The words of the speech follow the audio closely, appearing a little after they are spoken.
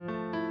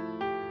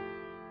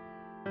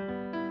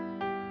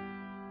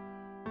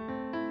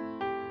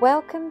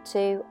Welcome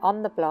to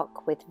On the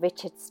Block with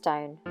Richard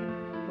Stone.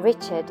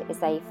 Richard is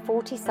a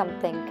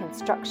 40-something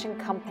construction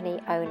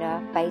company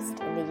owner based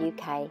in the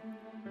UK.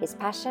 His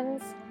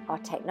passions are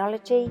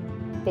technology,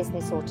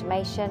 business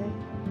automation,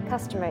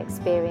 customer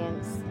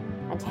experience,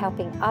 and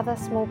helping other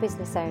small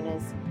business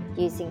owners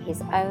using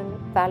his own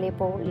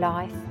valuable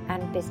life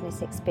and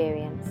business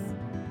experience.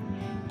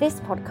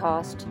 This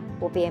podcast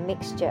will be a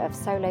mixture of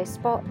solo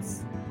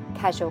spots,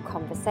 casual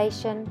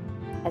conversation,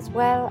 as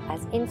well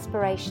as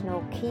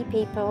inspirational key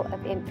people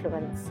of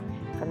influence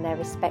from their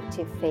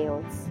respective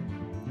fields.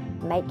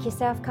 Make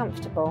yourself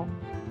comfortable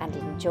and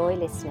enjoy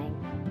listening.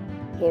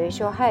 Here is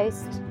your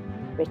host,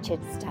 Richard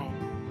Stone.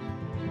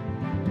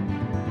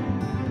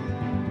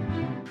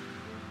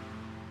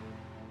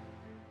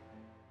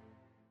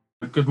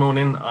 Good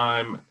morning.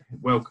 I'm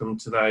welcome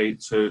today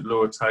to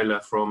Laura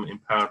Taylor from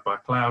Empowered by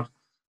Cloud,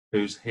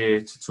 who's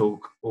here to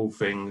talk all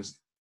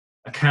things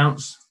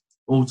accounts,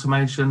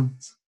 automation,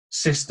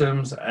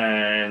 systems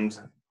and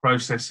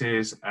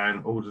processes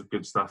and all the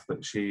good stuff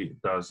that she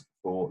does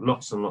for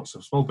lots and lots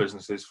of small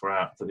businesses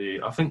throughout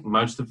I think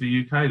most of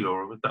the UK,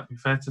 Laura, would that be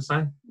fair to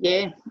say?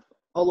 Yeah,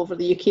 all over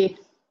the UK.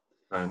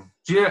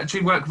 Do you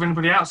actually work with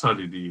anybody outside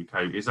of the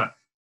UK? Is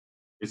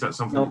that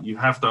something that you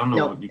have done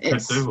or you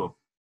could do? Or?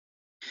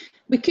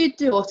 We could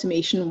do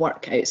automation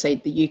work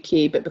outside the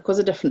UK, but because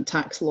of different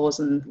tax laws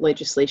and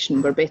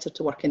legislation, we're better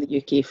to work in the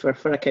UK for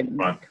accounting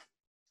work.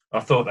 I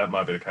thought that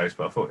might be the case,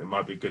 but I thought it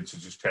might be good to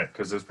just check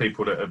because there's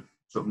people that are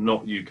sort of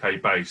not UK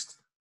based.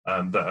 I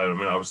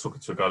was talking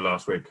to a guy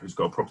last week who's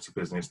got a property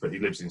business, but he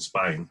lives in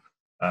Spain,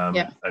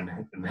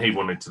 and he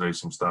wanted to do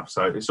some stuff.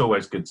 So it's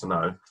always good to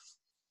know.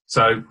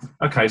 So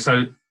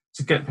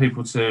to get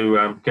people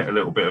to get a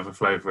little bit of a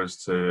flavour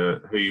as to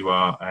who you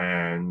are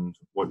and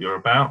what you're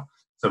about.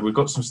 So we've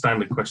got some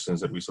standard questions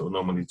that we sort of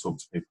normally talk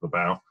to people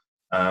about.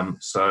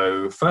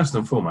 So first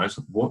and foremost,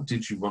 what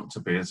did you want to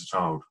be as a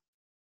child?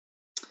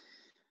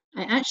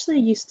 I actually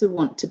used to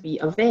want to be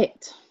a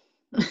vet,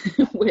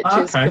 which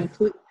is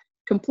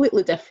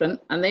completely different.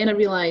 And then I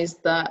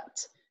realised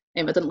that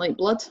I didn't like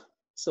blood,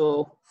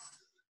 so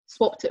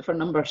swapped it for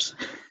numbers.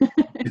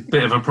 It's a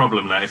bit of a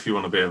problem that if you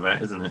want to be a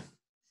vet, isn't it?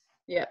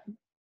 Yeah.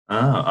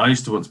 I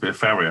used to want to be a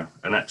farrier,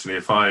 and actually,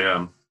 if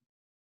I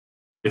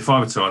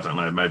were to, I don't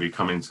know, maybe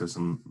come into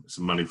some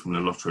money from the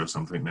lottery or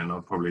something, then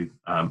I'd probably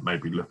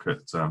maybe look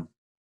at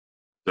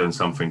doing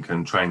something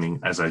and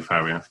training as a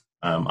farrier.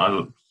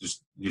 I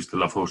just used to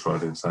love horse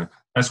riding, so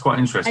that's quite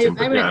interesting.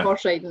 I went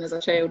horse riding as a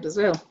child as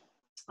well.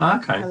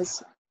 Okay. I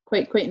was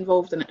quite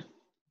involved in it.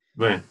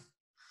 Really?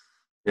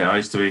 Yeah, I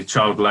used to be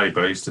child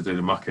labour. I used to do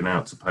the mucking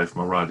out to pay for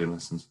my riding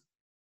lessons.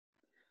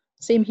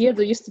 Same here.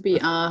 There used to be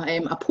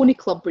a pony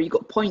club where you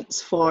got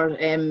points for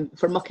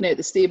mucking out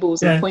the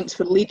stables and points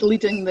for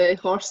leading the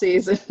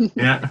horses.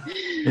 Yeah,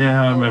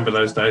 I remember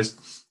those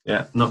days.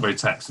 Yeah, not very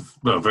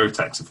very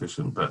tax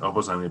efficient, but I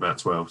was only about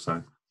 12,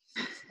 so.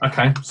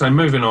 Okay, so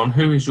moving on,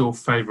 who is your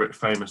favourite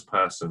famous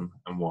person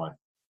and why?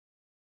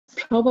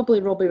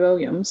 Probably Robbie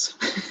Williams.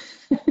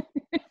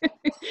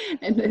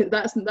 And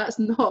that's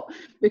not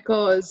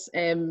because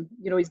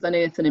he's done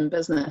anything in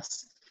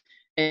business.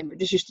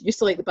 Just used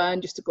to like the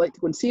band, just to like to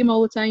go and see him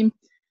all the time.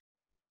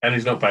 And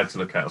he's not bad to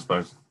look at, I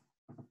suppose.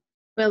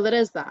 Well, there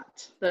is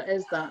that.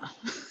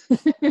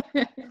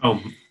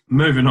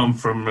 Moving on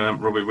from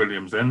Robbie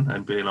Williams then,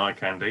 and being eye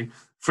candy.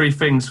 3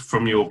 things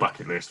from your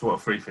bucket list. What are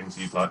 3 things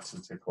you'd like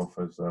to tick off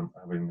as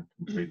having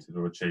completed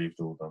or achieved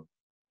or done?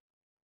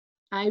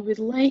 I would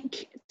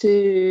like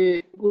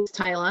to go to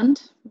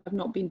Thailand. I've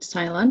not been to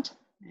Thailand,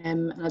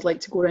 and I'd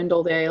like to go around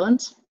all the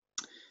islands.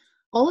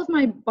 All of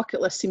my bucket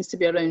list seems to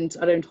be around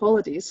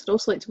holidays. I'd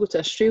also like to go to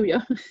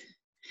Australia.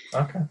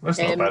 Okay, that's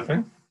not a bad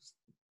thing.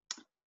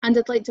 And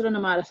I'd like to run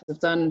a marathon. I've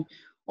done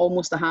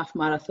almost a half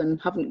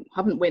marathon.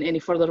 Haven't went any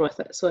further with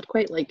it. So I'd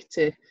quite like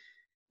to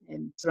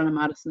run a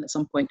marathon at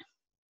some point.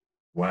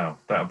 Wow,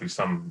 that'll be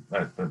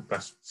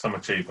that's some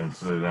achievement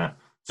to do that.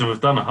 So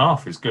we've done a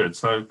half is good.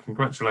 So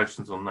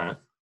congratulations on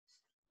that.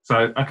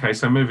 So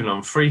so moving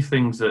on, 3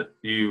 things that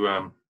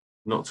you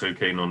not too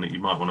keen on that you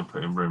might want to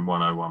put in room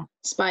 101.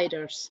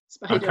 Spiders,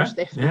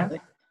 definitely.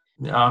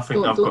 Yeah, I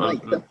think I've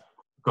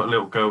got a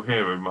little girl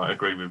here who might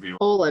agree with you.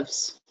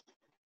 Olives.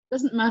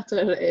 Doesn't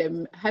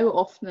matter how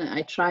often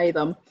I try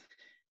them.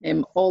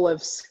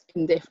 Olives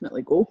can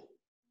definitely go.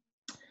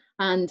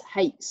 And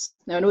heights.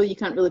 Now I know you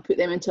can't really put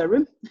them into a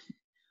room,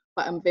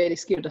 but I'm very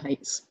scared of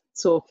heights.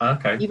 So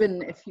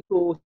even if you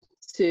go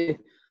to,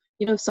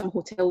 some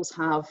hotels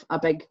have a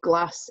big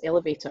glass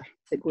elevator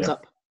that goes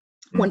up.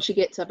 Once you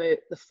get to about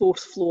the 4th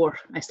floor,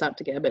 I start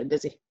to get a bit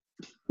dizzy.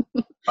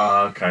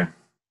 Okay.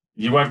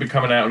 You won't be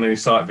coming out on any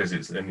site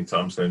visits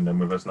anytime soon then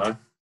with us, no?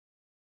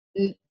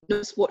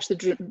 Just watch the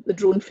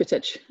drone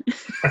footage.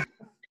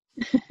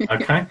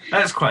 Okay,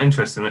 that's quite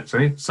interesting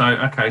actually.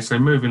 So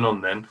moving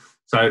on then.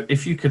 So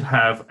if you could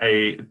have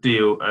a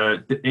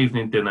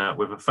evening dinner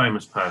with a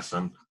famous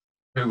person,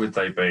 who would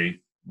they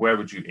be? Where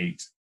would you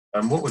eat?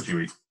 And what would you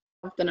eat?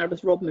 Have dinner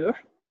with Rob Moore.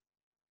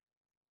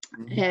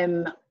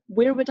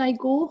 Where would I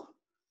go?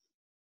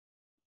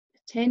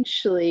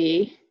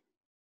 Potentially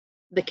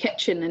the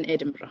kitchen in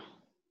Edinburgh.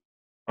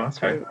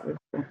 Okay.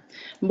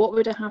 What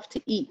would I have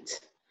to eat?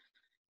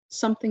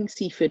 Something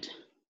seafood.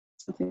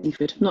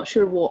 Not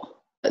sure what,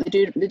 but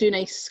they do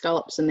nice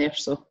scallops in there.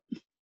 So.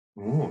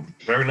 Ooh,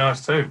 very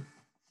nice too.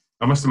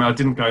 I must admit, I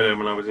didn't go there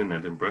when I was in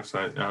Edinburgh,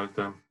 so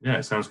yeah,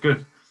 it sounds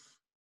good.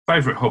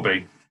 Favourite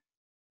hobby?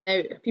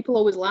 Now, people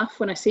always laugh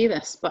when I say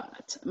this,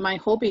 but my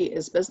hobby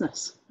is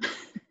business.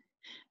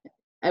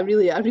 I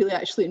really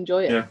actually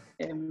enjoy it.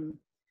 Yeah.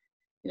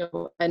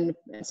 And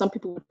some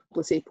people would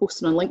probably say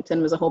posting on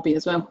LinkedIn was a hobby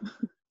as well,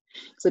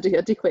 because I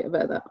do quite a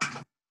bit of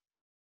that.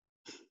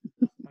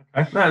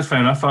 Okay, that's fair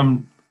enough.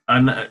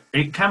 And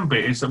it can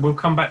be. We'll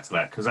come back to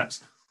that, because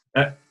that's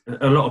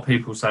a lot of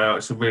people say, oh,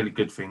 it's a really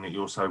good thing that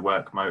you're so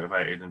work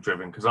motivated and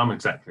driven, because I'm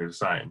exactly the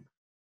same.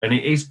 And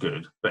it is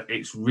good, but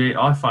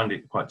I find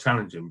it quite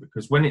challenging,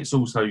 because when it's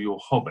also your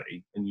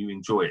hobby and you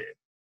enjoy it,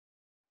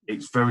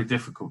 it's very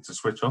difficult to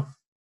switch off,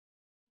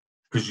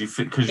 because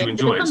you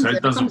enjoy it. So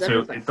it doesn't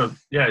feel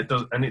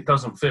it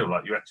doesn't feel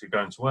like you're actually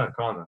going to work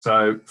either.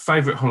 So,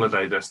 favourite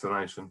holiday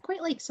destination?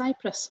 Quite like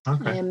Cyprus.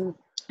 Okay.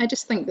 I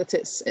just think that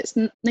it's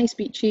nice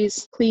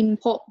beaches, clean,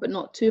 hot but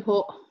not too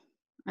hot.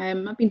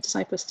 I've been to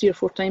Cyprus 3 or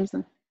 4 times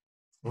now.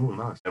 Oh,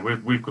 nice. Yeah,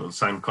 we've got the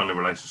same kind of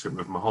relationship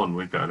with Mahon.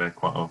 We go there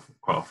quite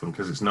often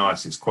because it's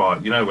nice, it's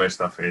quiet. You know where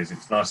stuff is.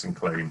 It's nice and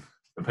clean.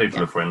 The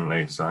people are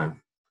friendly. So,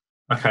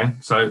 okay.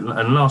 So,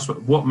 and last,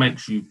 what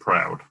makes you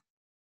proud?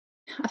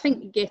 I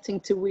think getting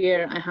to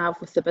where I have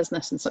with the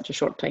business in such a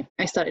short time.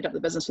 I started up the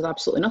business with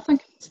absolutely nothing.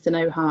 To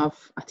now have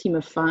a team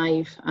of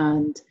 5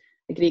 and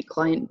a great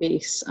client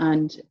base,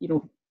 and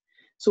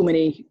so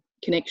many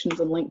connections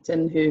on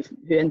LinkedIn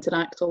who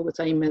interact all the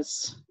time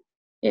it's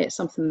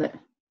something that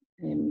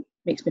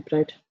makes me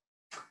proud.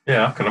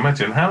 Yeah, I can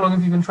imagine. How long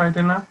have you been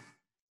trading now?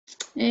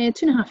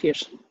 2.5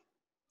 years.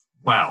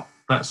 Wow,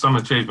 that's some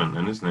achievement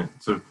then, isn't it?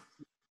 So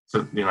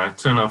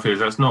 2.5 years,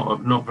 that's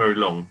not very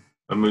long.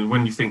 I mean,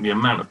 when you think the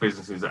amount of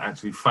businesses that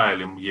actually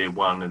fail in year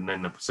 1, and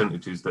then the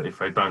percentages that if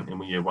they don't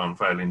in year 1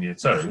 fail in year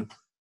 2,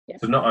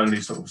 to not only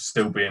sort of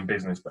still be in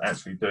business, but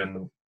actually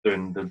doing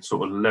the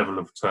sort of level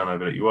of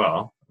turnover that you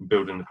are and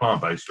building the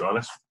client base you are,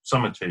 that's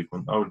some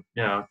achievement.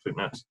 I think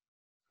that's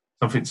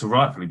something to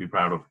rightfully be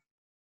proud of.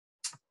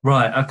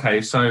 Right,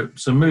 okay, so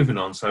moving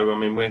on. So, I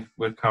mean,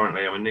 we're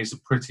currently, these are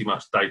pretty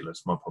much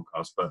dateless, my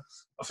podcast, but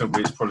I think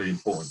it's probably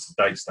important to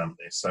date stamp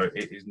this. So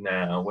it is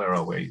now, where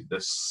are we? The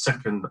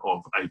 2nd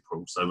of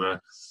April. So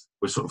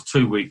we're sort of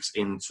 2 weeks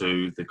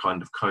into the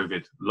kind of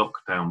COVID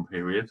lockdown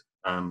period.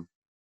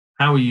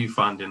 How are you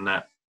finding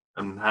that,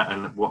 and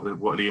what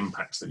are the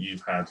impacts that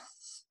you've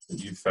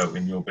felt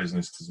in your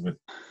business because of it?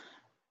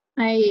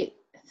 I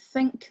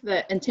think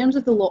that in terms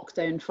of the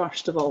lockdown,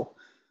 first of all,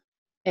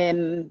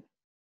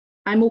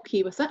 I'm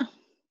okay with it.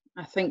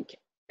 I think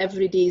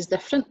every day is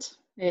different.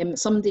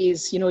 Some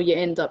days, you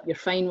end up, you're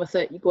fine with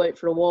it. You go out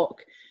for a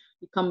walk,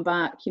 you come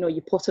back,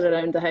 you potter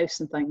around the house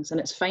and things, and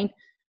it's fine.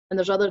 And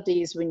there's other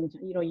days when,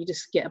 you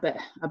just get a bit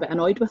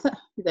annoyed with it.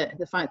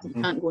 The fact that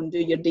you can't go and do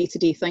your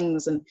day-to-day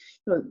things and,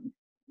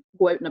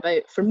 go out and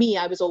about. For me,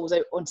 I was always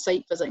out on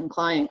site visiting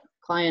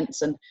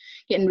clients and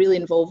getting really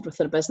involved with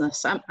their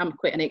business. I'm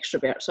quite an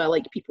extrovert, so I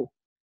like people.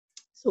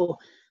 So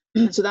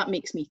that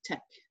makes me tick.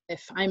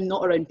 If I'm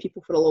not around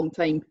people for a long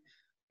time,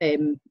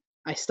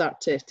 I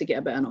start to get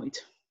a bit annoyed.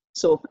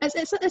 So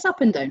it's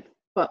up and down,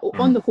 but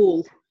on the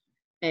whole,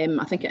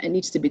 I think it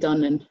needs to be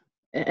done, and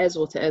it is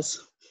what it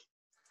is.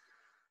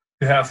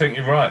 Yeah, I think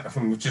you're right. I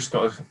think we've just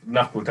got to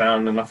knuckle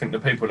down, and I think the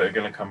people that are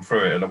going to come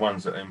through it are the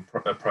ones that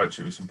approach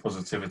it with some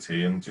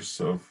positivity and just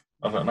sort of,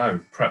 I don't know,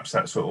 perhaps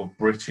that sort of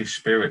British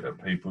spirit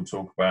that people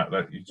talk about,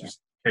 that you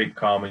just keep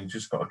calm and you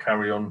just got to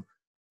carry on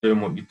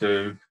doing what you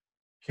do.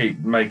 Keep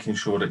making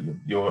sure that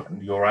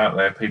you're out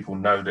there. People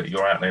know that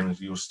you're out there and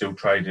you're still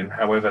trading,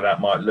 however that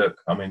might look.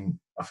 I mean,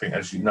 I think,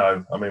 as you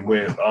know,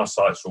 our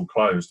sites are all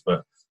closed,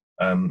 but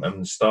and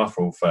the staff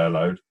are all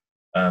furloughed,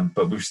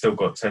 but we've still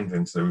got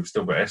tendering to do. We've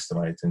still got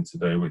estimating to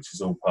do, which is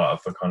all part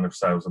of the kind of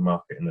sales and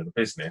marketing of the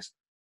business,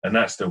 and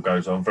that still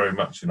goes on very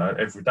much,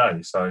 every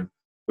day. So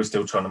we're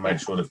still trying to make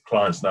sure that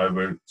clients know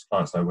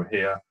we're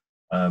here.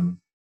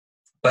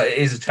 But it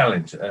is a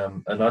challenge,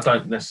 and I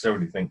don't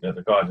necessarily think that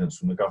the guidance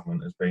from the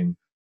government has been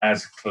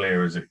as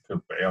clear as it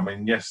could be.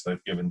 Yes,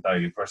 they've given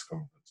daily press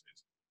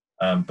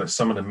conferences, but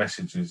some of the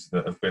messages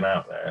that have been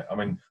out there,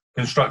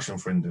 construction,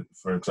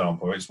 for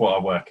example, it's what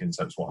I work in,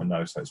 so it's what I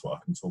know, so it's what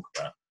I can talk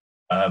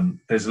about.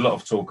 There's a lot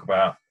of talk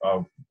about,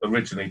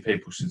 originally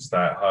people should stay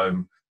at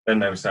home. Then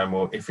they were saying,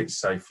 well, if it's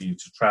safe for you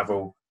to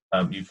travel,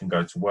 you can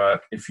go to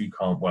work. If you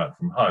can't work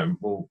from home,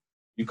 well,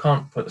 you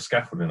can't put the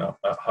scaffolding up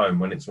at home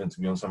when it's meant to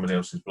be on somebody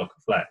else's block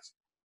of flats.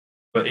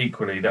 But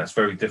equally, that's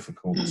very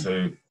difficult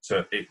to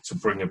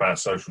bring about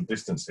social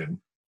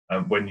distancing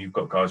when you've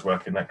got guys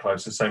working that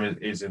close. The same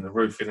is in the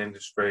roofing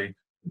industry,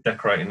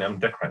 decorating.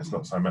 Decorating's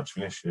not so much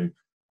of an issue,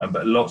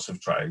 but lots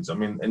of trades.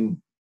 And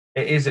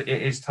it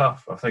is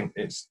tough. I think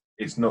it's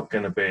not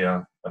going to be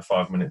a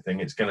 5-minute thing.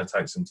 It's going to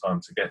take some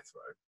time to get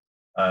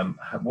through.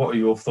 What are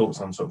your thoughts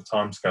on sort of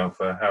timescale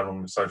for how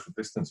long the social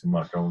distancing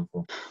might go on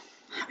for?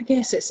 I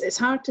guess it's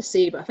hard to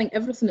say, but I think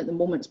everything at the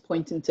moment is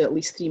pointing to at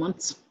least 3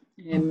 months.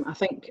 I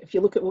think if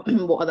you look at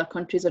what other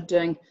countries are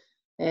doing,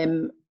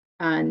 and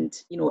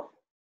you know,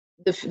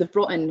 they've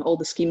brought in, all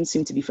the schemes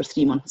seem to be for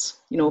 3 months.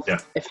 You know,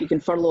 if you can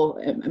furlough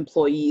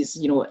employees,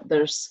 you know,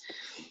 there's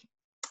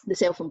the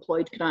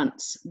self-employed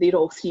grants, they're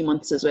all 3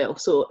 months as well.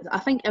 So I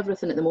think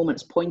everything at the moment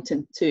is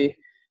pointing to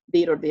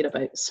there or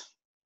thereabouts.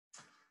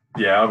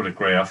 Yeah, I would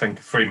agree. I think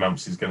 3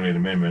 months is going to be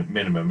the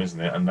minimum,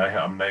 isn't it? And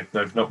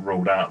they've not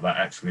ruled out that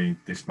actually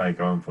this may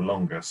go on for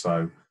longer.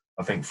 So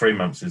I think 3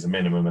 months is a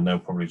minimum, and they'll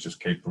probably just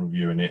keep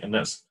reviewing it. And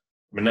that's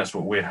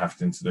what we're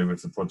having to do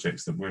with the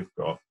projects that we've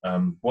got.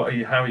 How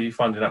are you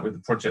finding that with the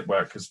project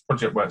work? Because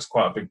project work's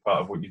quite a big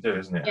part of what you do,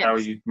 isn't it? Yes. How are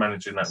you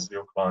managing that with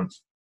your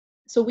clients?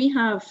 So we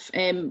have,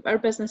 our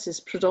business is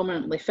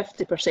predominantly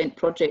 50%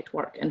 project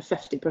work and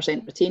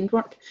 50% retained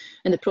work.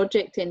 And the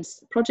project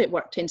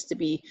work tends to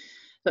be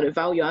sort of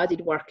value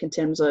added work in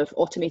terms of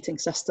automating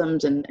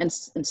systems and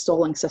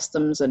installing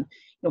systems, and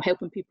you know,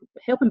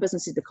 helping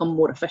businesses become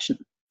more efficient.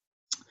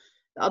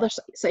 The other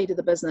side of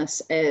the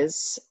business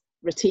is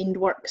retained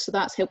work. So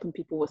that's helping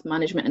people with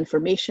management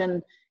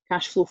information,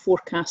 cash flow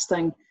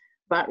forecasting,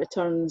 VAT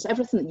returns,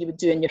 everything that you would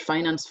do in your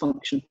finance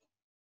function.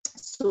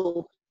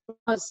 So for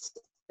us,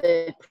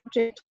 the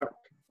project work,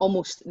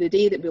 almost the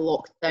day that we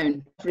locked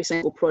down, every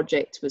single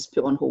project was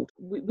put on hold.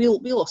 We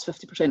lost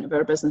 50% of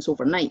our business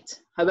overnight.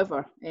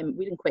 However,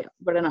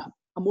 we're in a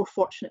more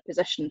fortunate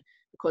position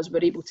because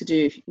we're able to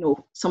do, you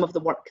know, some of the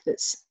work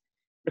that's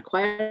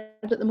required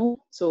at the moment.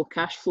 So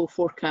cash flow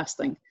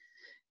forecasting,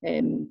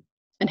 and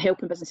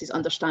helping businesses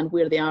understand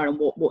where they are and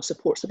what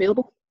support's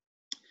available.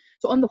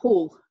 So on the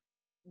whole,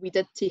 we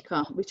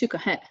took a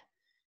hit,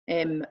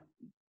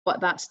 but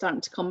that's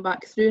starting to come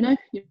back through now.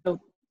 You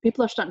know,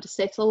 people are starting to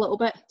settle a little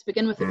bit. To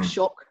begin with, it was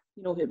shock.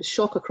 You know, it was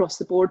shock across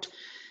the board.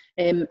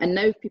 And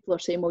now people are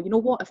saying, well, you know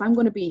what, if I'm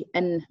going to be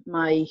in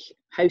my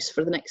house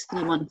for the next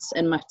 3 months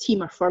and my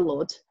team are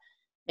furloughed,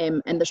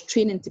 and there's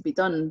training to be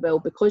done, well,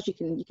 because you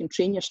can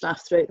train your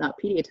staff throughout that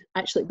period,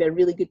 actually it'd be a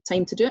really good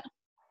time to do it.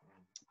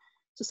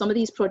 So some of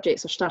these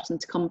projects are starting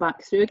to come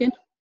back through again.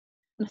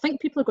 And I think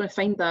people are going to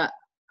find that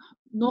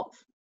not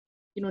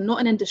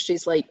in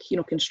industries like, you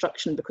know,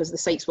 construction, because the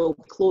sites will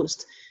be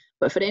closed,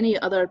 but for any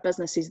other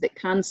businesses that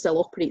can still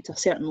operate to a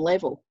certain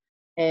level,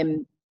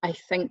 I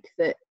think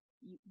that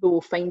we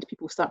will find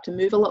people start to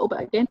move a little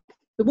bit again.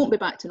 We won't be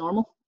back to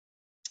normal,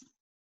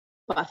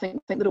 but I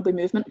think there will be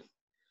movement.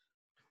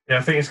 Yeah,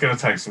 I think it's going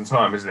to take some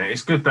time, isn't it?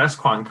 It's good. That's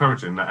quite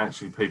encouraging that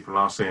actually people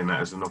are seeing that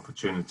as an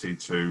opportunity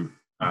to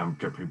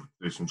get people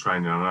to do some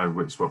training. I know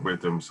it's what we're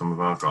doing with some of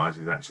our guys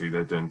is actually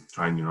they're doing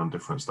training on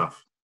different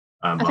stuff.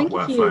 Like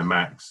Workflow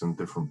Max and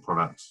different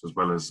products, as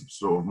well as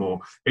sort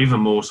of even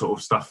more sort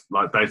of stuff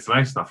like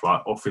day-to-day stuff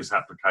like office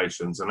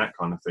applications and that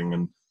kind of thing,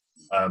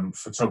 and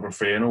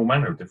photography and all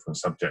manner of different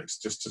subjects,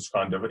 just to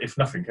kind of, if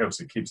nothing else,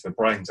 it keeps their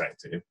brains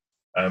active,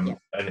 and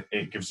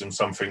it gives them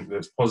something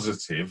that's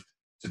positive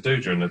to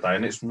do during the day.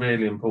 And it's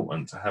really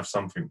important to have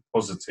something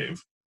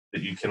positive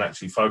that you can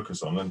actually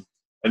focus on,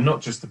 and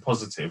not just the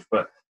positive,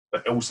 but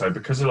also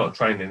because a lot of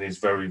training is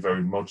very,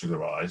 very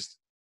modularized,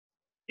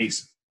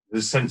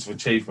 there's a sense of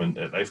achievement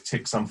that they've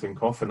ticked something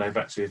off and they've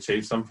actually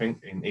achieved something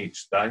in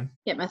each day.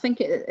 Yeah, I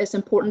think it's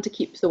important to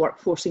keep the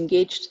workforce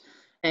engaged.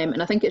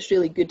 And I think it's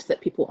really good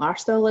that people are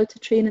still allowed to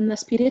train in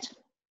this period.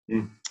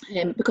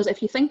 Because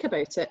if you think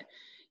about it,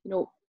 you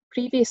know,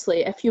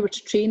 previously, if you were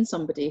to train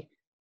somebody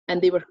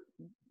and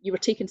you were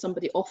taking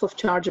somebody off of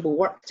chargeable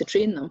work to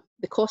train them,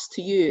 the cost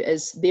to you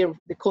is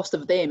the cost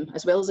of them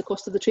as well as the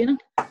cost of the training.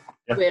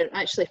 Yep. Where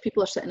actually, if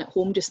people are sitting at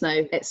home just now,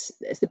 it's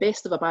the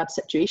best of a bad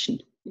situation.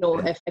 You know,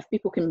 if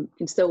people can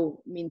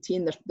still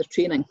maintain their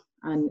training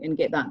and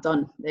get that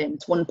done, then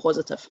it's one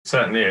positive.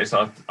 Certainly is.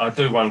 I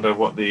do wonder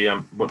what the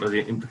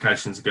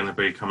implications are going to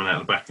be coming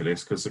out of the back of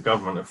this, because the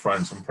government have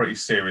thrown some pretty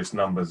serious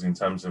numbers in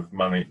terms of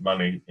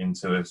money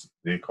into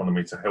the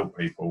economy to help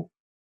people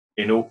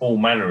in all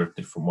manner of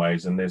different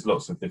ways. And there's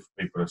lots of different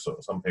people.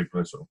 Some people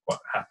are sort of quite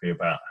happy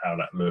about how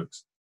that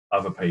looks.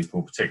 Other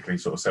people, particularly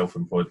sort of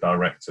self-employed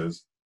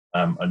directors,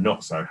 are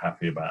not so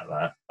happy about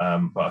that.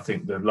 But I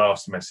think the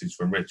last message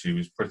from Richie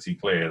was pretty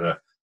clear that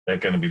they're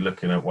going to be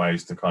looking at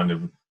ways to kind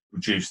of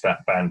reduce that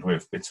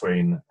bandwidth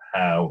between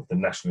how the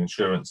national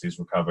insurance is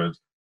recovered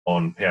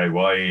on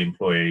PAYE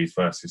employees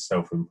versus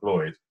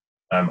self-employed.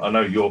 I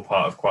know you're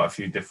part of quite a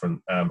few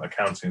different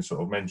accounting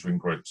sort of mentoring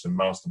groups and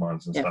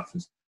masterminds and stuff.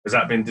 Has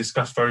that been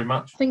discussed very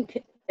much? I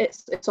think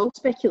it's all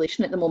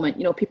speculation at the moment.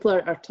 You know, people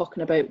are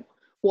talking about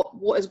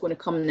what is going to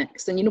come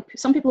next. And, you know,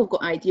 some people have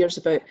got ideas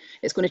about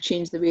it's going to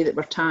change the way that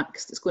we're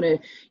taxed. It's going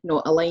to, you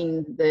know,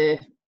 align the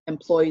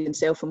employed and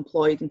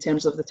self-employed in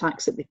terms of the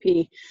tax that they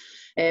pay.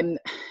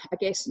 I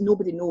guess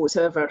nobody knows.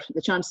 However,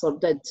 the Chancellor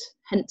did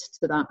hint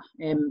to that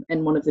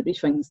in one of the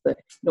briefings that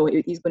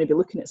he's going to be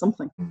looking at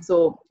something.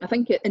 So I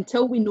think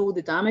until we know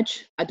the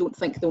damage, I don't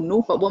think they'll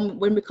know. But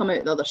when we come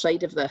out the other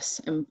side of this,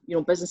 and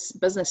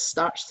business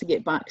starts to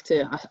get back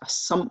to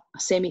a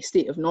semi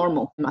state of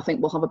normal, I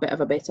think we'll have a bit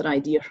of a better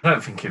idea. I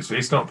don't think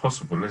it's not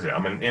possible, is it? I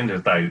mean, at the end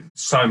of the day,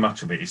 so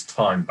much of it is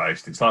time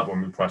based. It's like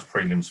when we price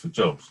prelims for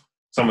jobs.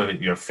 Some of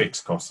it you have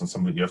fixed costs and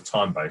some of it you have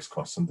time-based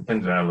costs, and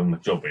depending on how long the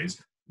job is,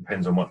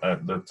 depends on what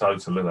the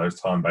total of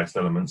those time-based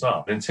elements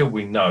are. But until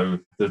we know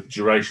the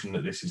duration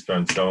that this is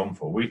going to go on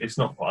for,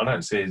 I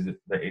don't see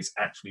that it's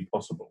actually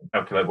possible to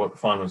calculate what the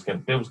final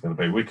bill is going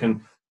to be.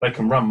 They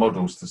can run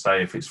models to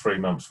say if it's 3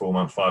 months, 4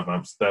 months, 5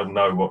 months, they'll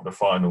know what the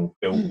final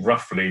bill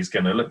roughly is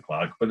going to look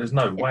like, but there's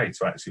no way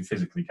to actually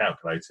physically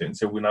calculate it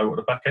until we know what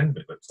the back end of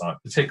it looks like,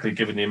 particularly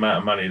given the amount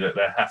of money that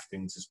they're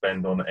having to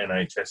spend on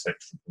NHS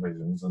extra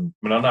provisions. And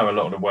I mean, I know a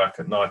lot of the work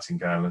at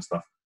Nightingale and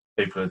stuff,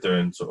 people are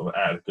doing sort of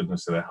out of the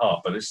goodness of their heart,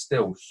 but there's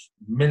still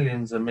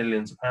millions and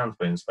millions of pounds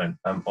being spent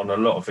on a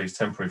lot of these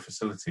temporary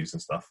facilities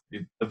and stuff.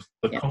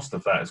 The cost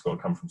of that has got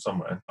to come from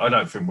somewhere. I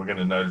don't think we're going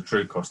to know the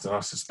true cost, and I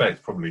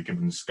suspect probably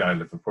given the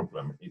scale of the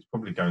problem, it's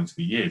probably going to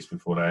be years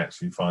before they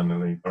actually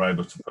finally are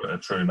able to put a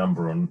true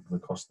number on the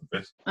cost of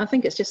this. I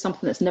think it's just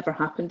something that's never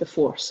happened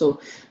before,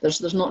 so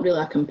there's not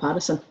really a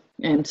comparison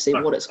to say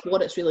what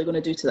it's really going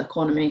to do to the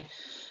economy.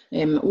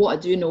 What I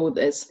do know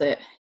is that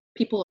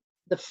people,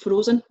 they're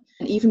frozen.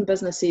 And even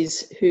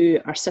businesses who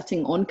are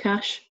sitting on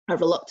cash are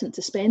reluctant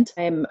to spend.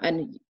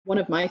 And one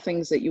of my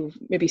things that you'll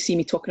maybe see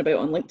me talking about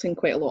on LinkedIn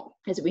quite a lot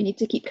is that we need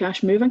to keep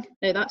cash moving.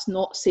 Now, that's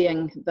not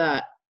saying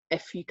that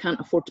if you can't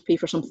afford to pay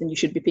for something, you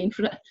should be paying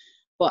for it.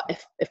 But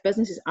if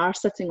businesses are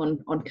sitting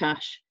on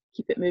cash,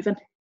 keep it moving.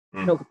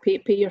 Pay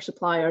your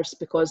suppliers,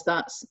 because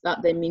that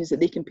then means that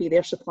they can pay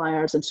their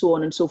suppliers and so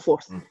on and so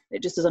forth.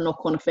 It just has a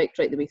knock-on effect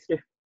right the way through.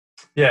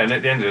 Yeah, and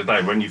at the end of the day,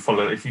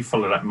 if you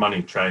follow that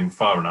money chain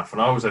far enough,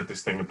 and I always had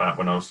this thing about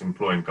when I was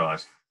employing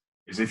guys,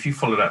 is if you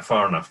follow that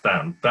far enough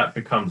down, that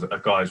becomes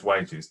a guy's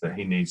wages that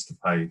he needs to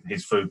pay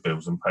his food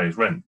bills and pay his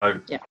rent.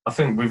 So I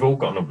think we've all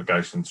got an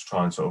obligation to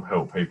try and sort of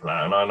help people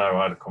out. And I know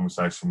I had a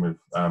conversation with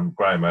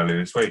Graham earlier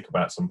this week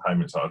about some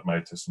payments that I'd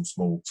made to some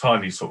small,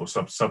 tiny sort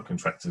of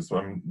subcontractors.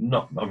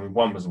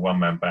 One was a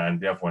one-man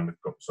band, the other one had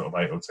got sort of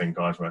 8 or 10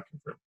 guys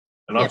working for him.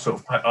 And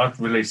I'd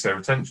released their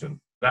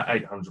retention. That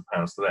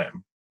 £800 to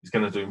them is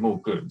going to do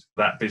more good to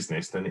that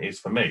business than it is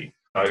for me.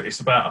 So it's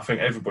about, I think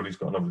everybody's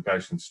got an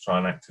obligation to try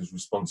and act as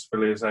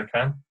responsibly as they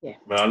can. Yeah.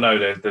 I mean, I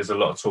know there's a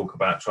lot of talk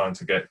about trying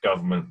to get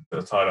government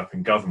that are tied up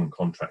in government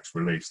contracts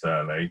released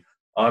early.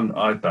 I'm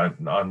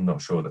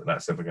not sure that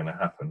that's ever going to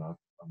happen. I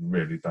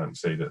really don't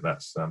see that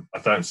that's. I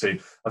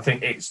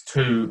think it's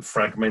too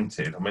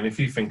fragmented. I mean, if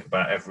you think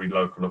about every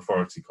local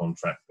authority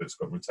contract that's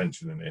got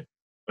retention in it,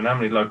 and how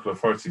many local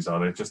authorities are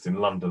there just in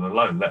London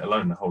alone, let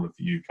alone the whole of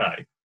the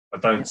UK? I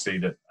don't see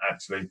that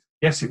actually.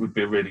 Yes, it would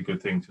be a really good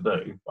thing to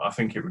do, but I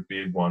think it would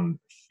be one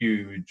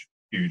huge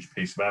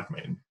piece of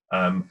admin.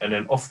 And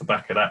then off the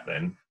back of that,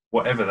 then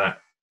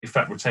if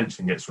that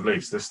retention gets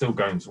released, they're still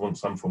going to want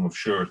some form of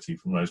surety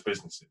from those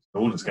businesses.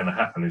 All that's going to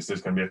happen is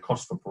there's going to be a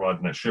cost for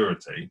providing that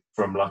surety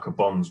from like a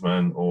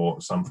bondsman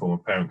or some form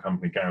of parent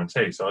company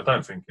guarantee. So I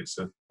don't think it's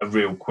a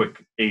real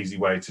quick, easy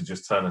way to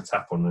just turn a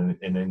tap on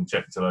and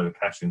inject a load of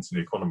cash into the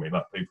economy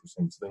like people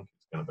seem to think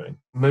it's going to be.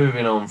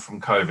 Moving on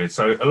from COVID.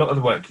 So a lot of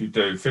the work you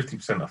do,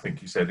 50% I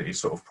think you said, is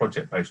sort of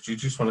project-based. Do you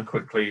just want to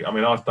quickly, I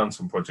mean, I've done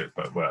some project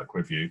work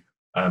with you,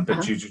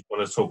 but do you just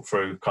want to talk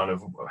through kind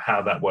of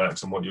how that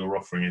works and what you're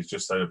offering is,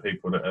 just so that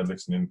people that are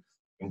listening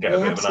can get a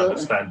bit of an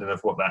understanding of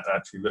what that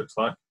actually looks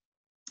like?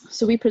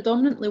 So we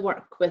predominantly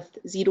work with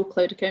Xero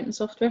cloud accounting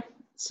software.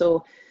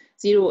 So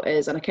Xero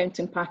is an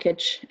accounting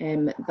package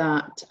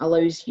that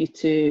allows you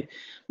to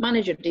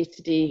manage your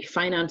day-to-day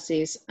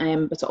finances,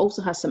 but it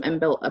also has some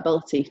inbuilt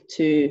ability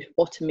to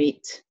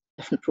automate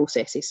different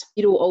processes.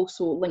 Xero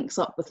also links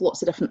up with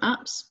lots of different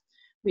apps.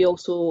 We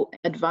also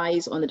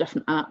advise on the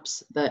different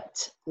apps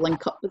that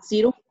link up with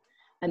Xero,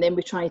 and then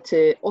we try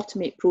to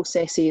automate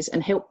processes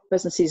and help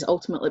businesses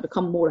ultimately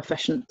become more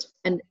efficient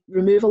and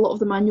remove a lot of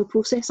the manual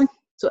processing.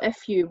 So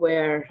if you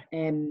were,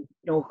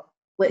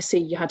 let's say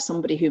you had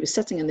somebody who was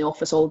sitting in the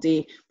office all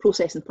day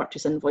processing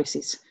purchase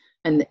invoices,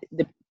 and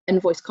the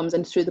invoice comes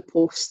in through the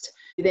post,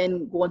 they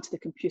then go onto the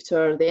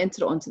computer, they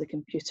enter it onto the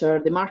computer,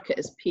 the mark it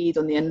as paid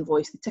on the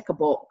invoice, they tick a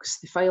box,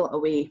 they file it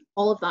away.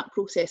 All of that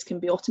process can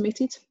be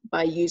automated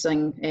by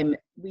using,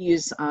 we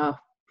use a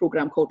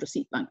program called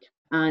Receipt Bank,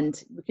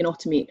 and we can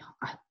automate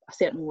a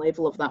certain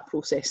level of that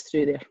process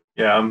through there.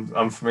 Yeah,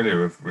 I'm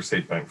familiar with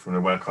Receipt Bank from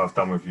the work I've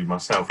done with you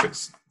myself.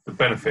 The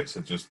benefits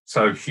are just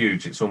so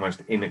huge, it's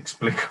almost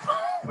inexplicable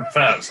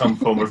without some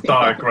form of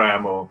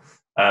diagram or,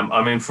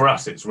 for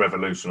us, it's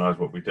revolutionised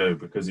what we do,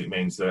 because it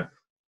means that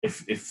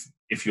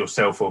if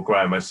yourself or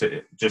Graham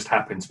just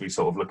happen to be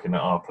sort of looking at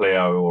our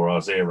Pleo or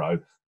our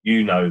Xero,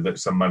 you know that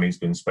some money's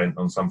been spent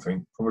on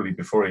something probably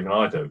before even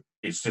I do.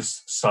 It's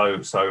just so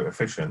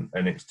efficient,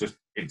 and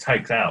it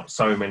takes out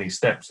so many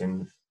steps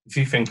in if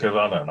you think of,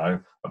 I don't know,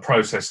 a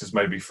process as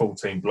maybe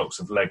 14 blocks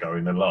of Lego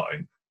in a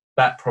line,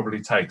 that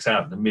probably takes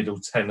out the middle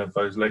 10 of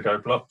those Lego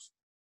blocks.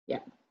 Yeah,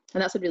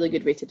 and that's a really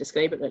good way to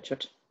describe it,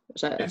 Richard.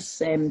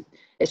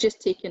 It's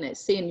just taking it,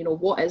 saying, you know,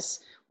 what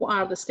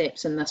are the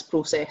steps in this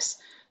process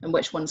and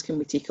which ones can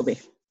we take away?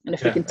 And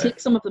if we can take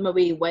some of them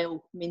away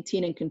while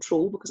maintaining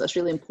control, because that's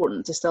really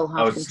important to still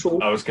have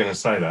control. I was going to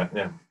say that,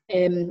 yeah.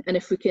 And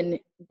if we can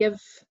give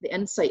the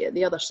insight at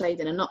the other side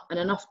in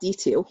enough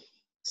detail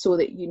so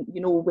that you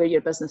know where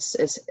your business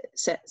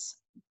sits,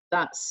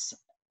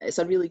 it's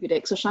a really good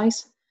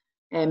exercise.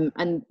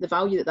 And the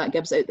value that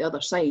gives out the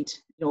other side,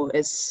 you know,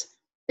 is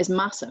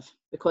massive,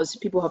 because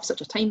people have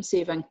such a time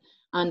saving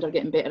and are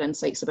getting better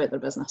insights about their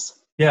business.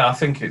 Yeah, I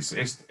think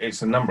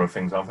it's a number of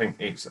things. I think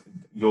it's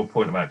your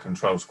point about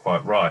control is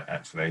quite right,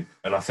 actually.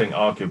 And I think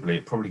arguably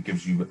it probably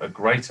gives you a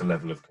greater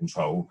level of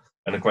control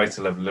and a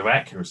greater level of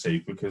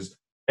accuracy, because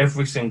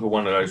every single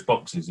one of those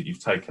boxes that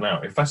you've taken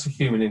out, if that's a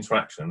human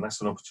interaction,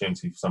 that's an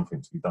opportunity for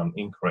something to be done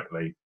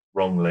incorrectly,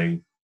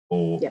 wrongly,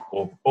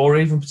 or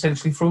even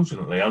potentially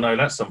fraudulently. I know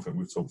that's something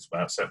we've talked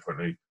about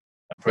separately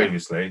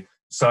previously.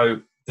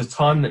 So the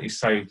time that is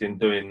saved in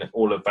doing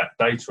all of that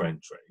data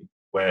entry,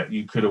 where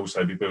you could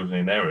also be building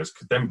in errors,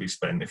 could then be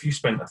spent, if you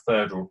spent a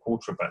third or a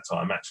quarter of that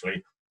time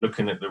actually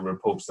looking at the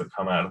reports that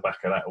come out of the back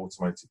of that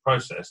automated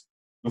process,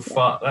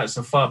 that's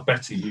a far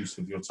better use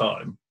of your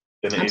time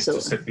than it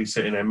is to be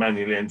sitting there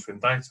manually entering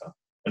data.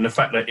 And the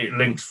fact that it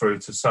links through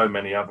to so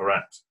many other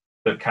apps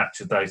that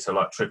capture data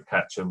like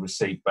TripCatcher,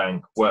 Receipt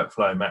Bank,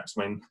 Workflow Maps,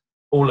 I mean,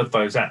 all of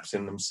those apps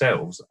in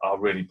themselves are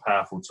really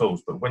powerful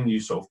tools. But when you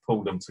sort of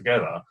pull them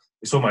together,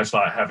 it's almost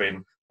like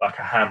having like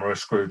a hammer, a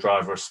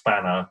screwdriver, a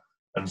spanner,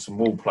 and some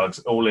wall plugs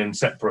all in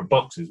separate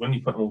boxes. When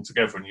you put them all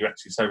together and you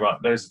actually say, right,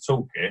 there's a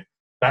toolkit,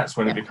 that's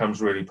when it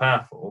becomes really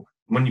powerful.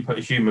 When you put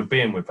a human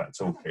being with that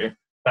toolkit,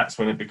 that's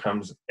when it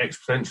becomes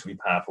exponentially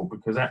powerful,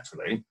 because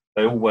actually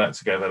they all work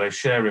together, they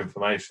share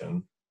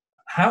information.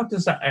 How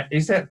does that,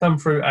 is that done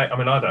through, I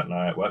mean, I don't know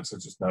how it works, I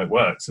just know it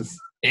works.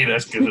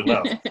 That's good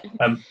enough.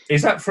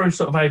 Is that through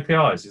sort of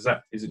APIs? Is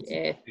it?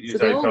 Yeah, so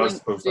they all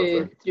link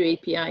through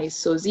APIs.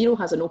 So Xero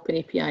has an open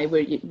API where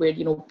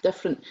you know,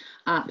 different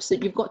apps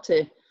that you've got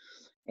to,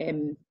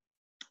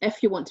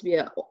 if you want to be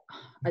a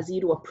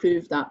Xero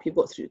approved app, you've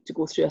got to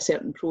go through a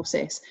certain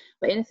process.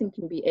 But anything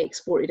can be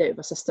exported out of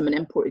a system and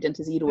imported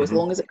into Xero as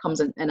long as it comes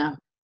in a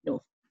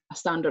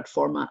standard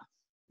format.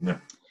 Yeah.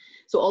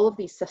 So all of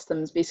these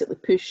systems basically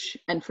push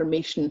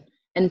information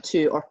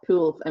into or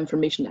pull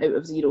information out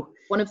of Xero.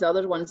 One of the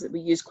other ones that we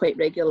use quite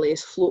regularly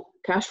is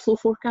cash flow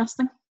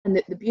forecasting. And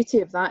the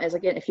beauty of that is,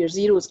 again, if your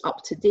Xero's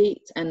up to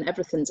date and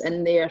everything's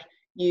in there,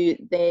 you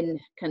then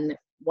can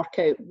work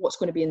out what's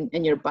going to be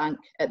in your bank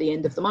at the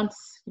end of the month,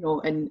 you know,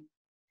 and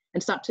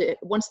start to,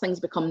 once things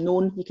become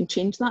known, you can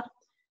change that.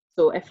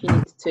 So if you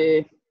need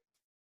to,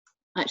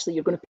 actually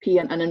you're going to pay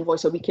an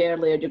invoice a week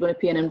earlier, you're going to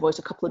pay an invoice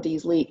a couple of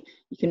days late,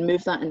 you can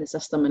move that in the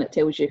system and it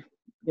tells you,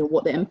 you know,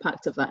 what the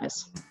impact of that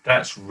is.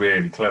 That's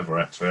really clever,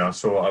 actually. I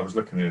was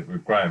looking at it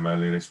with Graham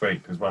earlier this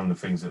week, because one of the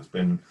things that's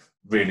been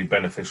really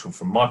beneficial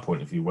from my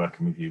point of view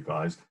working with you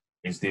guys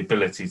is the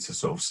ability to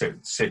sort of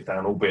sit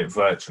down, albeit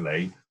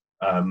virtually,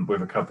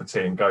 with a cup of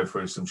tea and go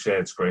through some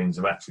shared screens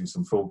of actually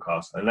some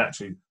forecasts and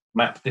actually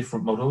map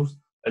different models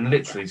and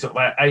literally sort of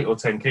about 8 or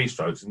 10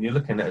 keystrokes, and you're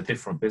looking at a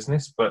different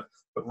business. But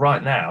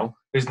right now,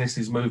 business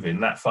is moving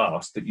that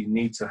fast that you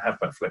need to have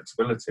that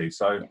flexibility.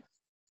 So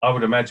I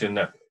would imagine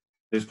that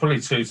there's probably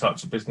two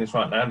types of business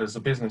right now. There's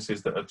the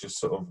businesses that are just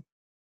sort of,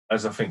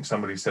 as I think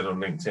somebody said on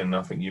LinkedIn,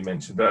 I think you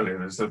mentioned earlier,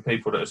 there's the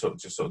people that are sort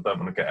of don't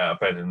want to get out of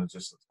bed and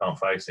just can't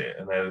face it.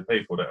 And they're the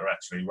people that are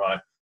actually, right,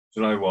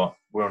 do you know what,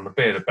 we're on the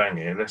beard of bang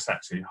here, let's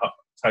actually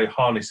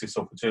harness this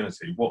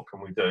opportunity. What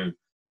can we do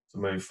to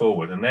move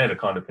forward? And they're the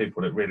kind of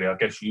people that really, I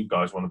guess, you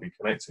guys want to be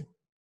connecting with.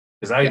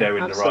 Because A, they're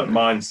in the right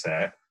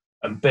mindset,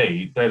 and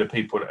B, they're the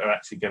people that are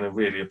actually going to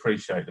really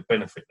appreciate the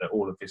benefit that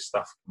all of this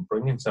stuff can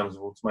bring in terms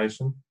of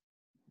automation.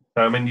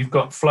 So, I mean, you've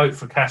got Float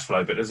for cash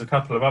flow, but there's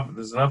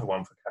another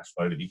one for cash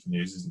flow that you can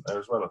use, isn't there,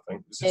 as well, I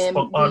think?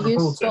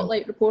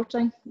 Spotlight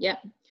reporting, yeah.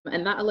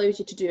 And that allows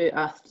you to do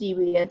a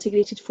 3-way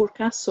integrated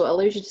forecast. So it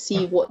allows you to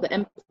see what the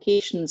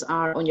implications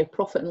are on your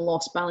profit and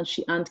loss, balance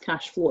sheet and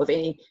cash flow of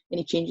any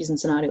changes in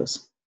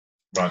scenarios.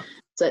 Right.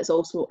 So it's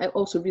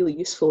also really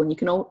useful, and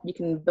you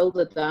can build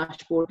a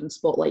dashboard in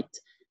Spotlight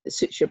that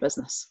suits your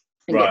business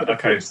and get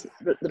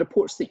the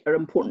reports that are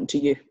important to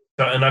you.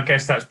 So, and I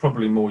guess that's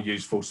probably more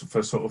useful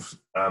for sort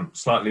of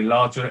slightly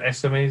larger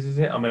SMEs, is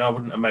it? I mean, I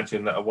wouldn't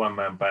imagine that a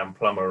one-man band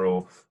plumber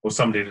or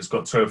somebody that's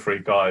got 2 or 3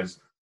 guys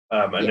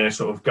and they're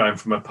sort of going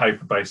from a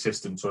paper-based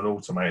system to an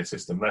automated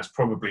system. That's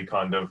probably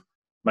kind of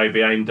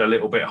maybe aimed a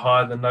little bit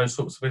higher than those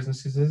sorts of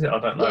businesses, is it? I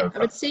don't know. Yeah, I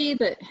would say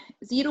that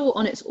Xero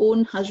on its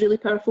own has really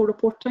powerful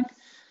reporting.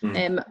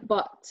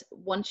 But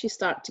once you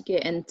start to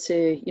get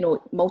into, you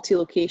know,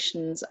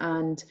 multi-locations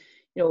and,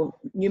 you know,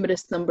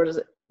 numerous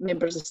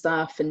members of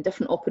staff and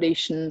different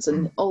operations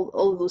and all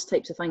of those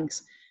types of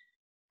things,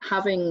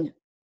 having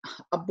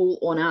a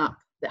bolt-on app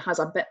that has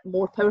a bit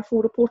more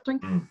powerful reporting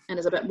and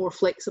is a bit more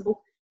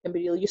flexible can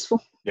be really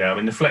useful. Yeah, I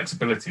mean, the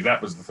flexibility,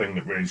 that was the thing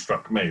that really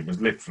struck me,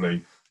 was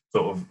literally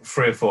sort of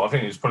 3 or 4, I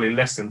think it was probably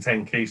less than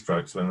 10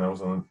 keystrokes when I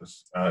was on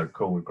a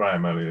call with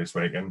Graham earlier this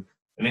week. And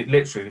it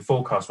literally, the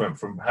forecast went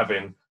from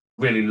having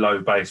really low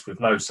base with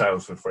no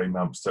sales for 3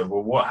 months to,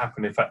 well, what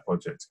happened if that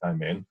project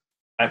came in?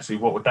 Actually,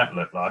 what would that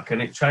look like?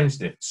 And it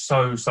changed it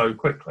so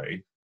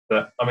quickly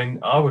that, I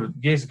mean,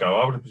 years ago,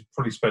 I would have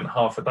probably spent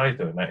half a day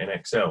doing that in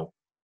Excel.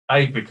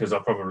 Because I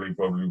probably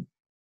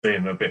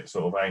being a bit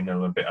sort of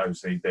anal, a bit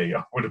OCD,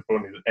 I would have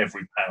wanted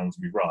every pound to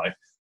be right.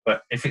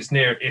 But if it's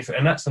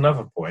and that's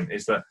another point,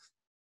 is that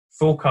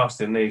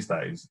forecasting these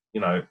days,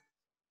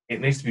 it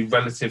needs to be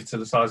relative to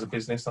the size of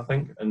business, I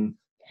think, and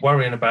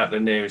worrying about the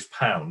nearest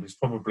pound is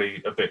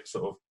probably a bit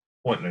sort of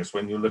pointless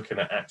when you're looking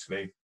at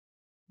actually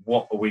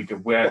where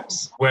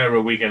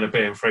are we going to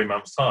be in 3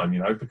 months' time,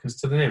 because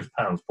to the nearest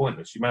pound's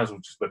pointless. You may as well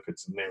just look at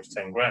the nearest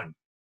 10 grand.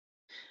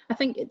 I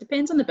think it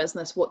depends on the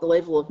business what the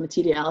level of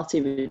materiality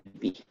would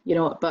be,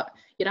 but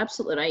you're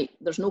absolutely right.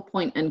 There's no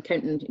point in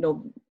counting,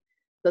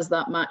 does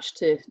that match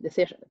to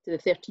the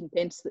 13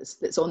 pence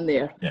that's on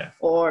there? Yeah.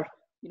 Or,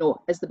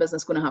 is the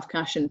business going to have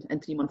cash in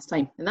 3 months'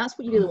 time? And that's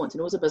what you really want to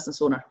know as a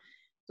business owner.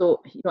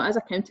 So, as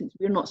accountants,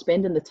 we're not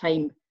spending the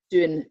time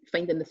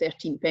finding the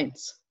 13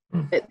 pence.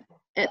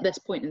 At this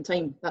point in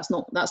time, that's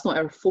not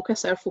our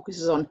focus. Our focus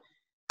is on,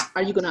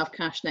 are you going to have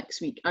cash next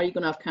week? Are you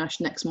going to have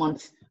cash next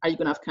month? Are you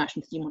going to have cash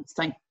in 3 months'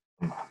 time?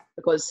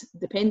 Because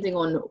depending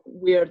on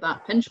where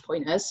that pinch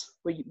point is,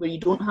 where you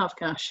don't have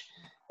cash,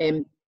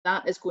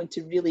 that is going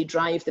to really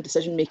drive the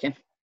decision making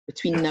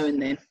between now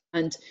and then.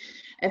 And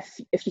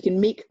if you can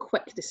make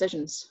quick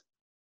decisions,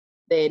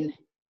 then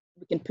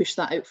we can push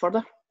that out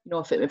further.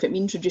 If it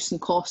means reducing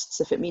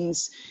costs, if it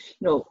means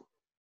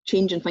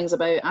changing things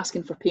about,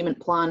 asking for payment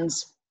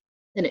plans,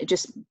 then it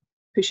just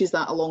pushes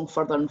that along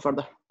further and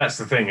further. That's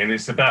the thing, and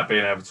it's about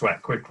being able to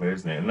act quickly,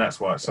 isn't it? And that's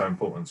why it's so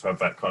important to have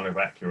that kind of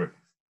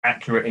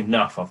accurate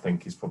enough, I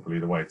think, is probably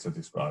the way to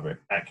describe it.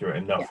 Accurate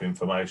enough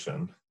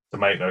information to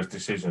make those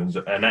decisions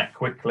and act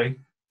quickly,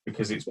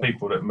 because it's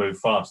people that move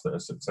fast that are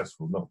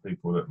successful, not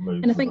people that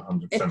move. And I think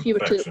 100% if you were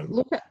to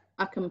look at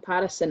a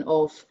comparison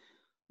of,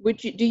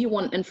 do you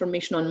want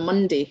information on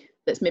Monday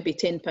that's maybe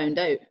 £10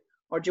 out,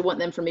 or do you want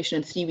the information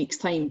in 3 weeks'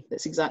 time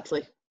that's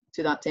exactly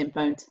to that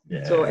 £10?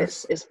 Yeah. So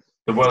it's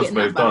the world's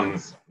moved on.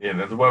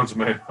 The world's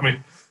moved. I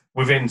mean,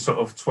 within sort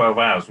of 12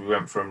 hours, we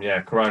went from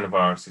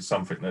coronavirus is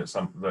something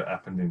that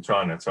happened in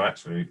China to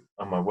actually,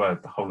 oh my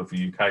word, the whole of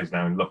the UK is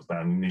now in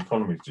lockdown and the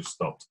economy's just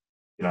stopped.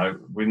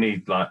 We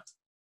need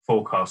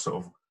forecasts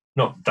sort of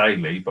not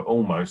daily, but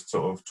almost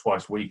sort of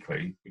twice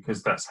weekly,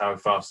 because that's how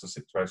fast the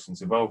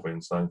situation's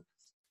evolving. So,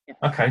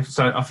 okay,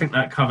 so I think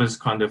that covers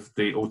kind of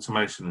the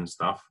automation and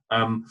stuff.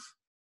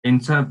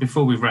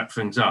 Before we wrap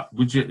things up,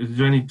 is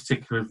there any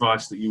particular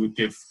advice that you would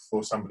give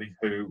for somebody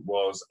who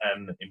was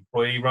an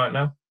employee right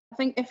now? I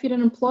think if you're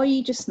an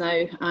employee just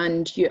now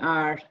and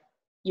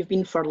you've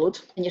been furloughed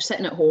and you're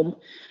sitting at home,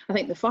 I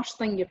think the first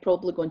thing you're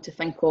probably going to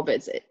think of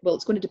is,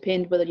 it's going to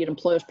depend whether your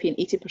employer's paying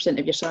 80%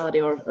 of your salary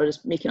or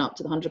is making up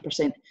to the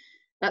 100%.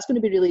 That's going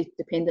to be really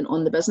dependent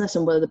on the business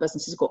and whether the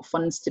business has got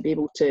funds to be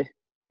able to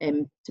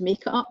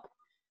make it up.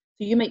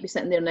 So you might be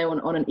sitting there now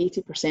on an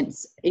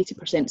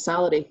 80%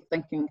 salary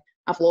thinking,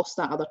 I've lost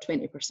that other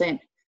 20%.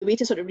 The way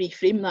to sort of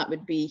reframe that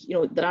would be,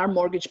 there are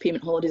mortgage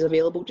payment holidays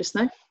available just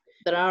now.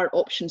 There are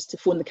options to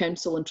phone the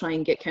council and try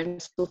and get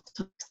council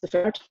tax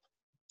deferred.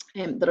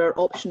 There are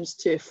options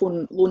to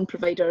phone loan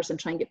providers and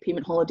try and get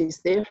payment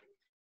holidays there.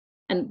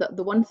 And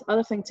the one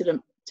other thing to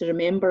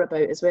remember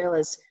about as well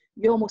is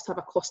you almost have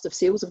a cost of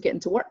sales of getting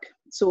to work.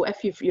 So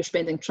if you're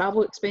spending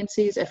travel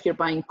expenses, if you're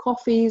buying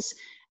coffees,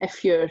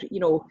 if you're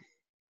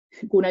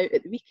going out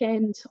at the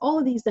weekend, all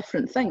of these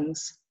different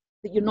things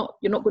that you're not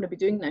going to be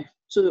doing now.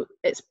 So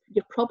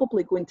you're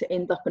probably going to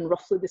end up in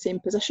roughly the same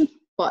position,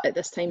 but at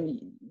this time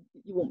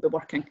you won't be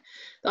working.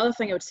 The other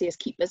thing I would say is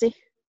keep busy.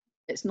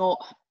 It's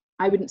not,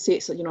 I wouldn't say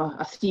it's a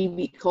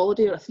 3-week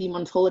holiday or a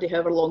 3-month holiday,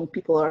 however long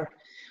people are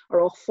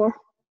off for.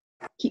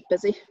 Keep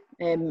busy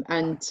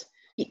and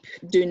keep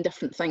doing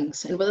different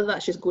things. And whether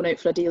that's just going out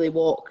for a daily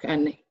walk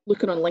and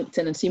looking on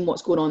LinkedIn and seeing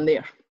what's going on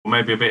there.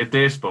 Maybe a bit of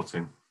deer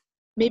spotting.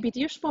 Maybe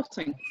deer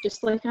spotting,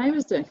 just like I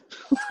was doing.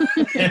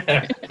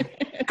 Yeah.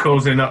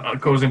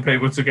 causing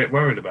people to get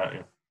worried about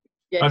you.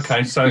 Yes.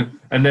 Okay, so,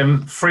 and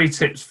then 3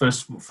 tips for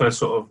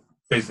sort of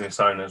business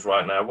owners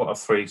right now. What are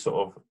 3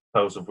 sort of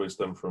pearls of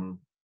wisdom from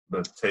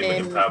the team at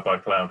Empowered by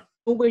Cloud?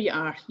 Know where you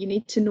are. You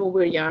need to know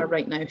where you are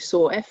right now.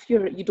 So if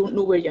you don't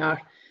know where you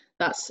are,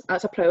 that's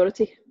a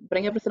priority.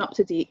 Bring everything up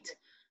to date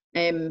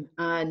and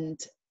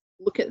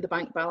look at the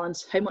bank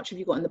balance. How much have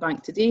you got in the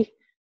bank today?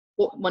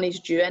 What money's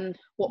due in?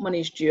 What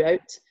money's due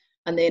out?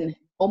 And then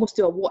almost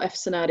do a what if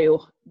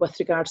scenario with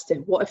regards to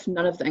what if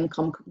none of the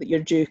income that you're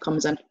due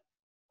comes in?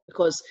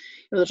 Because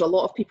there's a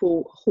lot of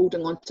people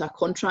holding on to a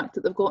contract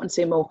that they've got and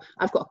saying, well,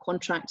 I've got a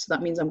contract, so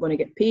that means I'm going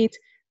to get paid.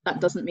 That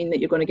doesn't mean that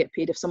you're going to get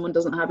paid. If someone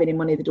doesn't have any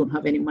money, they don't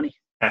have any money.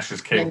 Cash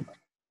is king.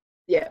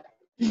 Yeah.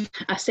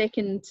 A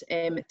second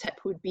tip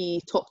would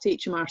be talk to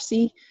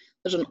HMRC.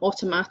 There's an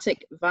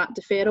automatic VAT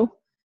deferral.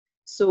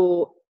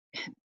 So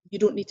you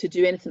don't need to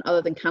do anything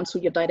other than cancel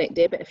your direct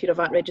debit if you're a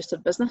VAT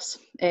registered business.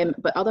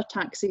 But other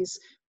taxes,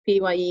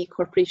 PAYE,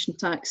 corporation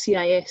tax,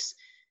 CIS,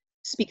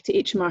 speak to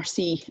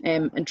HMRC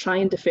and try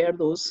and defer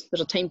those.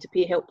 There's a time to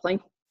pay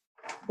helpline.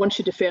 Once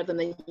you defer them,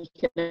 then you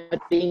can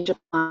arrange a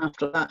plan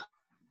after that.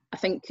 I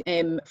think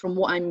from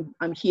what I'm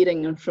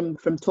hearing and from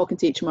talking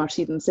to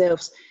HMRC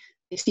themselves,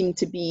 they seem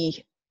to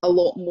be a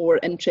lot more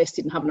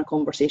interested in having a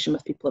conversation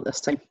with people at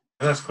this time.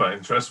 That's quite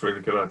interesting. That's a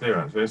really good idea,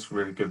 actually. It's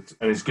really good.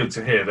 And it's good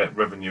to hear that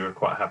Revenue are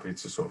quite happy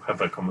to sort of have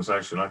that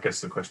conversation. I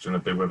guess the question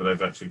would be whether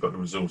they've actually got the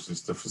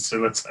resources to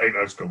facilitate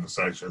those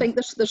conversations. I think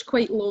there's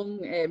quite long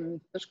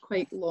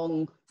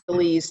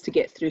delays to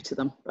get through to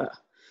them. But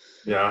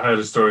yeah, I heard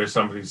a story of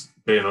somebody's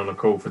being on a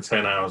call for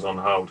 10 hours on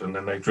hold and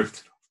then they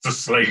drifted to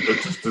sleep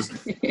just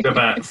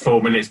about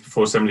 4 minutes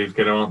before somebody was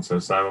going to answer.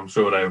 So I'm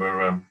sure they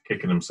were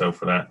kicking themselves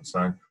for that.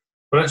 So.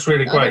 Well, that's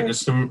really great. There's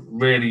some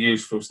really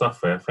useful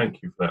stuff there.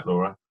 Thank you for that,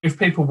 Laura. If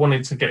people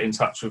wanted to get in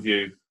touch with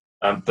you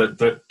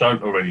that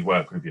don't already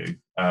work with you,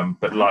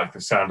 but like the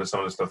sound of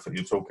some of the stuff that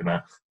you're talking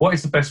about, what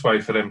is the best way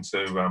for them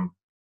to do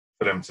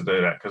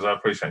that? Because I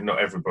appreciate not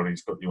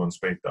everybody's got you on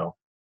speed dial.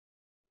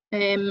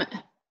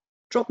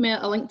 Drop me a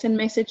LinkedIn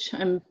message.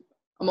 I'm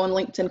on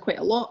LinkedIn quite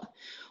a lot,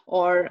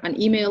 or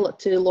an email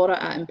to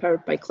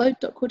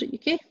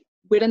laura@empoweredbycloud.co.uk.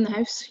 We're in the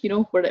house,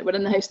 we're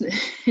in the house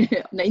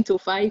 9 till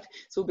 5,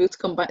 so we'll be able to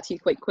come back to you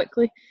quite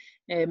quickly.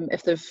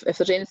 If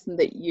there's anything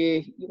that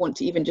you want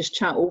to even just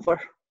chat over,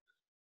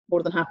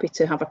 more than happy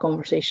to have a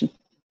conversation.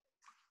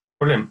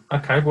 Brilliant.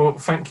 Okay, well,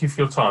 thank you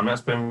for your time.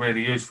 That's been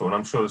really useful, and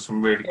I'm sure there's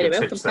some really good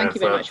tips there. Thank you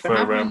very much for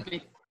having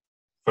me.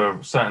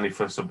 Certainly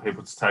for some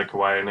people to take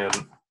away, and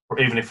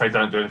even if they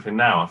don't do anything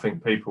now, I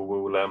think people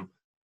will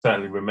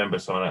certainly remember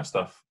some of that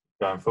stuff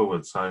going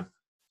forward. So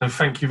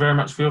thank you very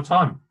much for your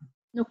time.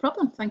 No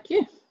problem, thank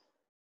you.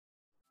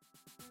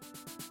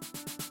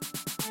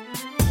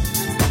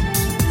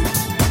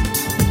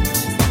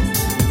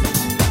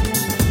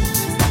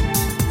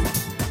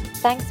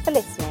 Thanks for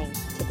listening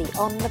to the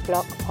On the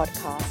Block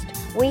podcast.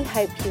 We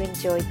hope you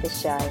enjoyed the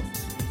show.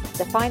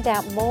 To find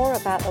out more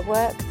about the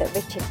work that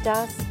Richard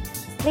does,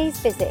 please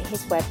visit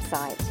his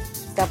website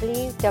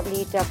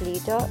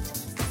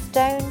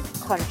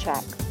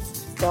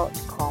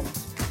www.stonecontracts.com.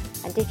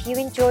 And if you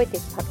enjoyed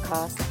this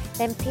podcast,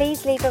 then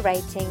please leave a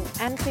rating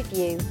and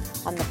review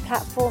on the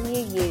platform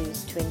you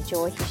use to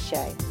enjoy his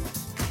show.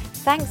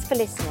 Thanks for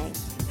listening,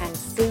 and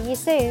see you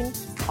soon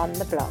on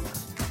the block.